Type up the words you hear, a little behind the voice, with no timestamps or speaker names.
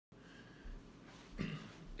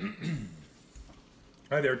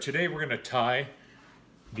Hi there, today we're going to tie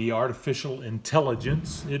the Artificial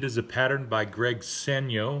Intelligence. It is a pattern by Greg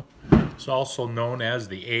Senyo. It's also known as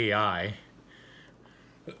the AI.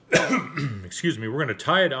 Excuse me, we're going to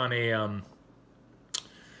tie it on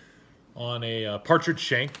a partridge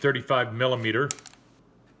shank, 35 millimeter.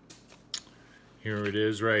 Here it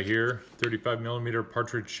is right here, 35 millimeter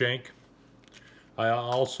partridge shank. I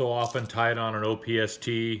also often tie it on an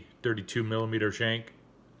OPST 32 millimeter shank.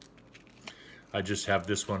 I just have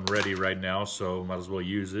this one ready right now, so might as well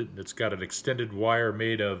use it. It's got an extended wire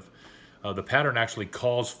made of, the pattern actually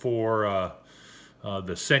calls for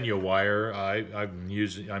the Senyo wire. I'm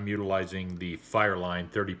utilizing the Fireline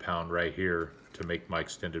 30 pound right here to make my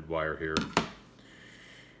extended wire here.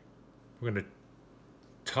 We're going to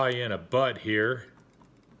tie in a butt here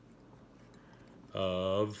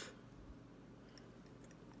of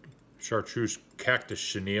chartreuse cactus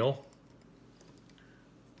chenille.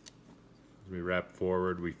 We wrap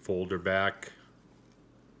forward, we fold her back.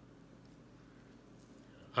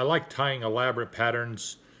 I like tying elaborate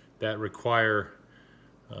patterns that require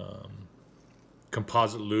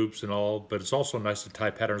composite loops and all, but it's also nice to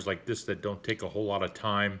tie patterns like this that don't take a whole lot of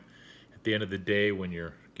time at the end of the day when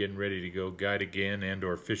you're getting ready to go guide again and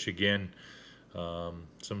or fish again.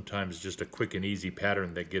 Sometimes just a quick and easy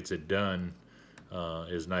pattern that gets it done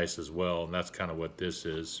is nice as well, and that's kind of what this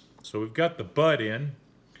is. So we've got the butt in.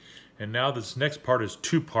 And now this next part is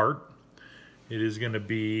two-part. It is going to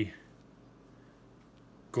be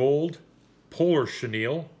gold polar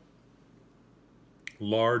chenille,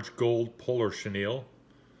 large gold polar chenille.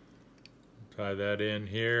 Tie that in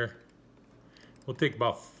here. We'll take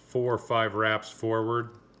about 4 or 5 wraps forward,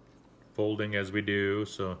 folding as we do.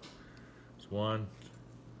 So it's 1,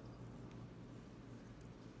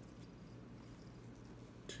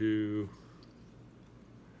 2,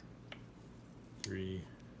 3,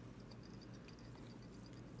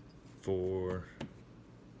 4,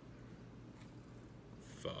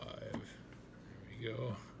 5. There we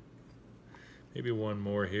go. Maybe one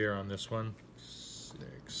more here on this one.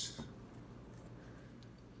 6. There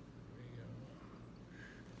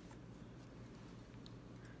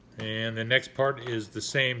we go. And the next part is the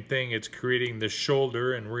same thing. It's creating the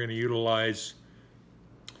shoulder, and we're going to utilize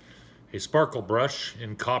a sparkle brush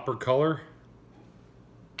in copper color.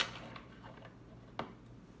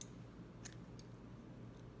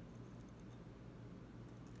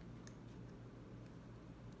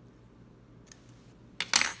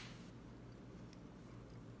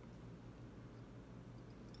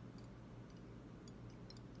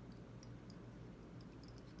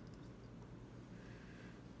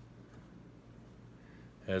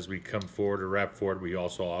 As we come forward or wrap forward, we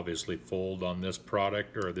also obviously fold on this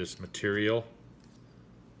product or this material.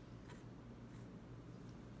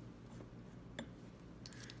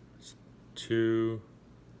 It's 2,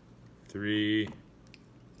 3,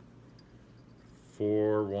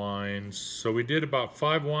 4 winds. So we did about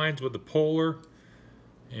 5 winds with the polar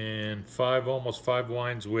and almost 5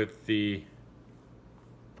 winds with the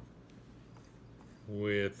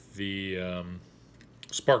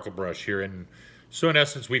sparkle brush here. And so in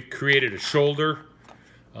essence, we've created a shoulder,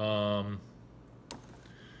 and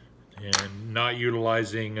not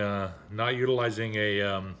utilizing a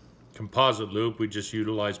composite loop. We just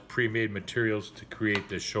utilize pre-made materials to create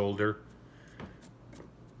this shoulder.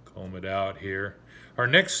 Comb it out here. Our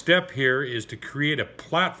next step here is to create a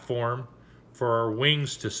platform for our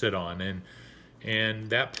wings to sit on, and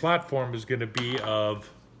that platform is going to be of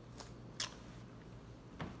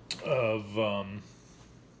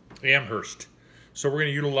Amherst. So we're going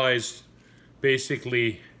to utilize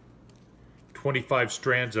basically 25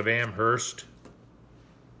 strands of Amherst,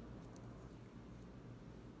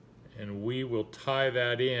 and we will tie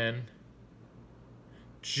that in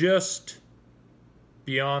just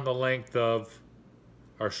beyond the length of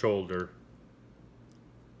our shoulder.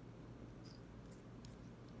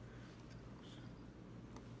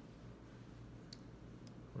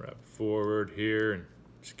 Wrap forward here and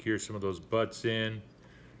secure some of those butts in.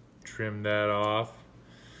 Trim that off.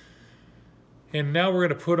 And now we're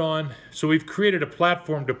going to put on, so we've created a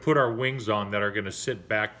platform to put our wings on that are going to sit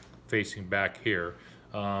back, facing back here.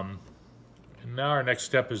 And now our next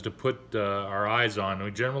step is to put our eyes on.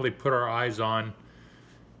 We generally put our eyes on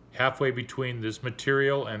halfway between this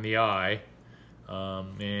material and the eye.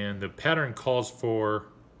 And the pattern calls for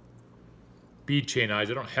bead chain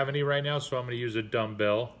eyes. I don't have any right now, so I'm going to use a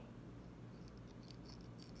dumbbell.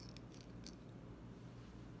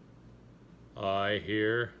 Eye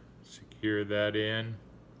here, secure that in.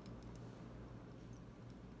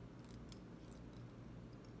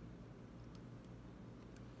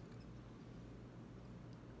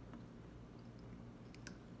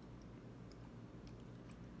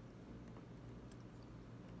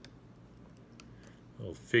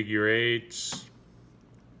 little figure eights.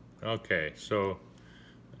 Okay, so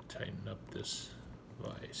tighten up this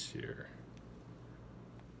vise here.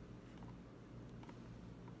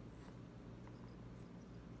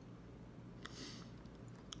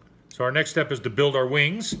 So our next step is to build our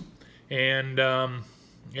wings, and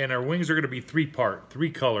our wings are going to be three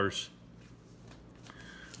colors.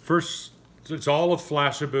 First, it's all of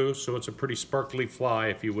Flashabou, so it's a pretty sparkly fly,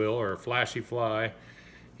 if you will, or a flashy fly.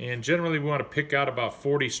 And generally we want to pick out about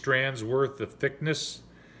 40 strands worth of thickness.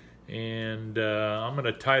 And I'm going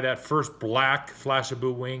to tie that first black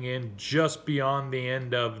Flashabou wing in just beyond the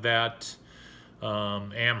end of that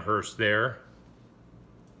Amherst there.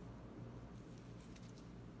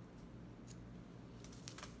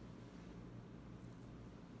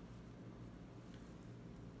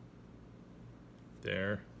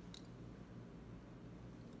 There.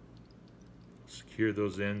 Secure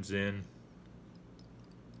those ends in.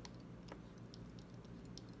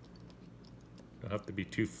 Don't have to be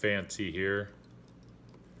too fancy here.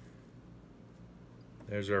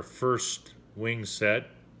 There's our first wing set.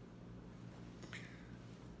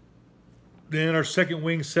 Then our second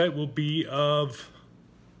wing set will be of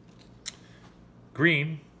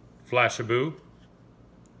green Flashabou.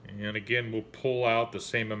 And again, we'll pull out the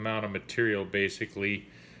same amount of material, basically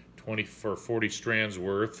 20 or 40 strands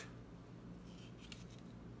worth.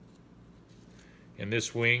 And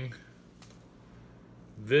this wing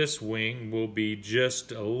will be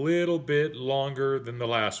just a little bit longer than the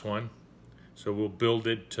last one. So we'll build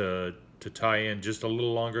it to tie in just a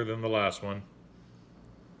little longer than the last one.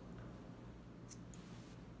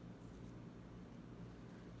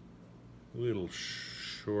 A little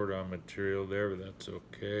short on material there, but that's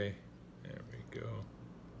okay. There we go.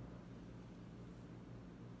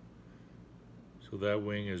 So that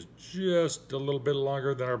wing is just a little bit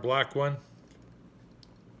longer than our black one.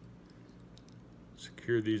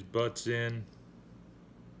 Secure these butts in.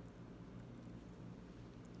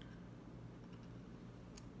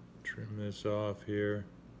 Trim this off here.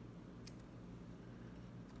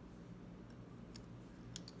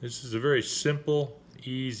 This is a very simple,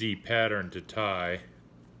 easy pattern to tie.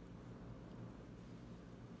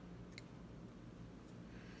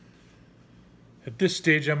 At this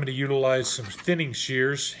stage, I'm going to utilize some thinning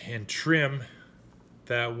shears and trim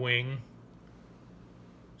that wing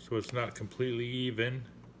so it's not completely even.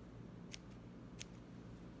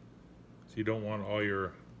 So you don't want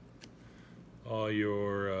all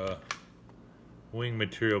your wing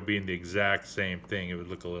material being the exact same thing. It would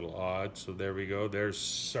look a little odd. So there we go.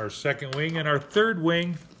 There's our second wing, and our third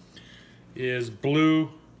wing is blue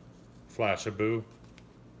Flashabou,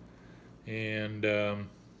 and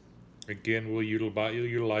again, you'll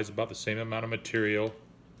utilize about the same amount of material.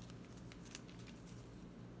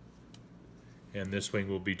 And this wing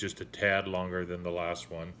will be just a tad longer than the last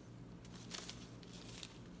one.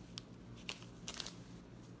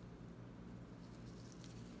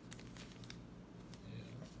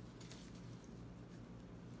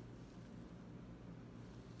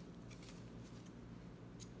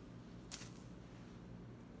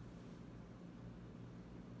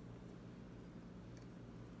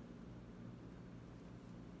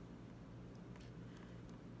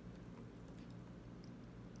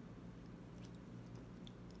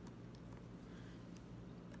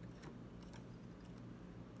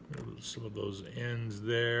 Some of those ends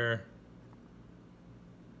there.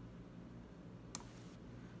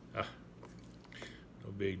 No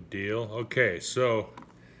big deal. Okay, so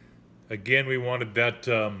again, we wanted that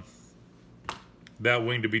that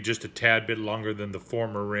wing to be just a tad bit longer than the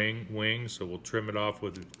former wing, so we'll trim it off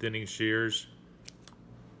with thinning shears.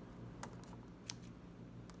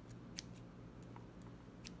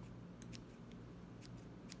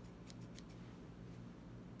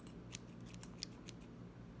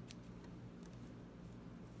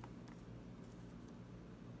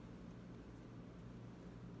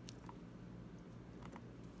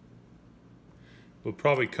 We'll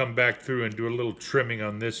probably come back through and do a little trimming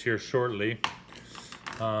on this here shortly.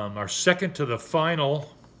 Our second to the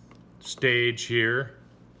final stage here,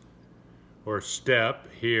 or step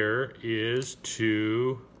here, is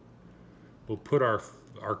we'll put our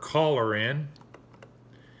collar in.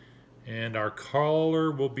 And our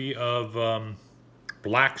collar will be of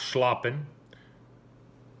black Schlappen.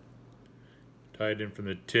 Tie it in from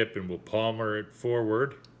the tip and we'll palmer it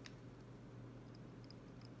forward.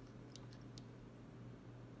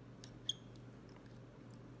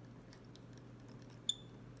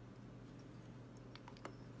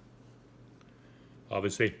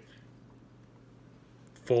 Obviously,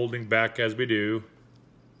 folding back as we do.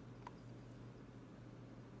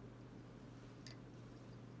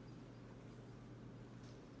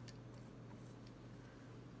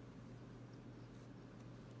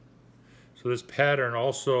 So this pattern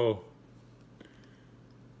also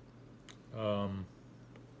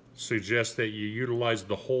suggests that you utilize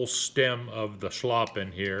the whole stem of the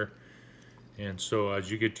schlappen here. And so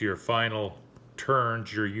as you get to your final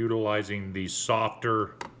turns, you're utilizing the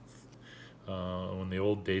softer, in the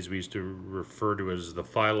old days we used to refer to it as the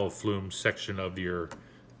filoflume section of your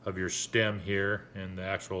stem here, and the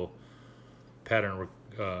actual pattern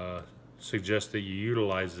suggests that you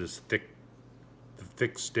utilize this thick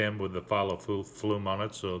stem with the filoflume on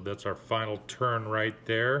it. So that's our final turn right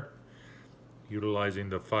there, utilizing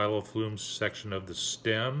the filoflume section of the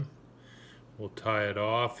stem. We'll tie it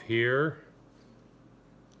off here.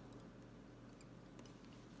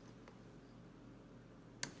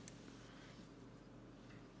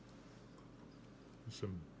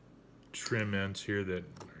 Some trim ends here that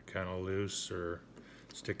are kind of loose or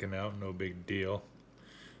sticking out, no big deal.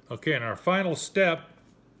 Okay, and our final step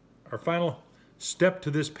to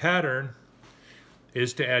this pattern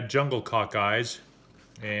is to add jungle cock eyes,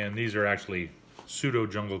 and these are actually pseudo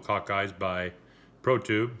jungle cock eyes by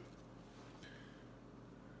ProTube.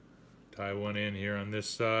 Tie one in here on this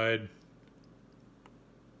side.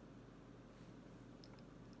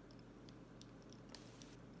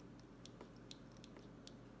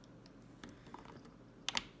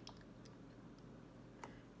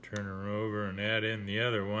 Turn her over and add in the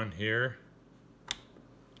other one here.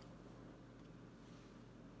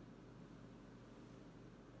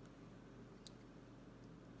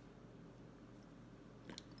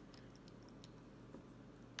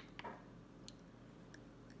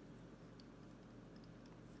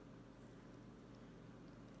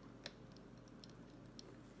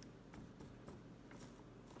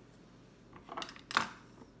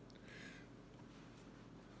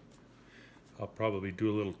 I'll probably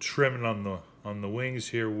do a little trimming on the wings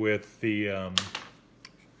here with the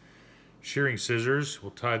shearing scissors.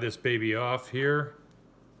 We'll tie this baby off here.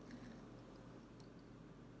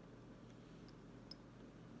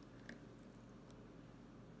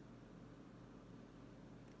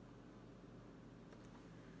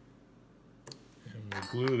 And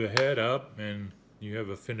we'll glue the head up, and you have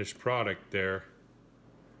a finished product there.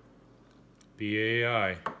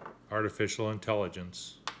 BAI, Artificial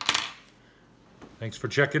Intelligence. Thanks for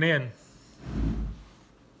checking in.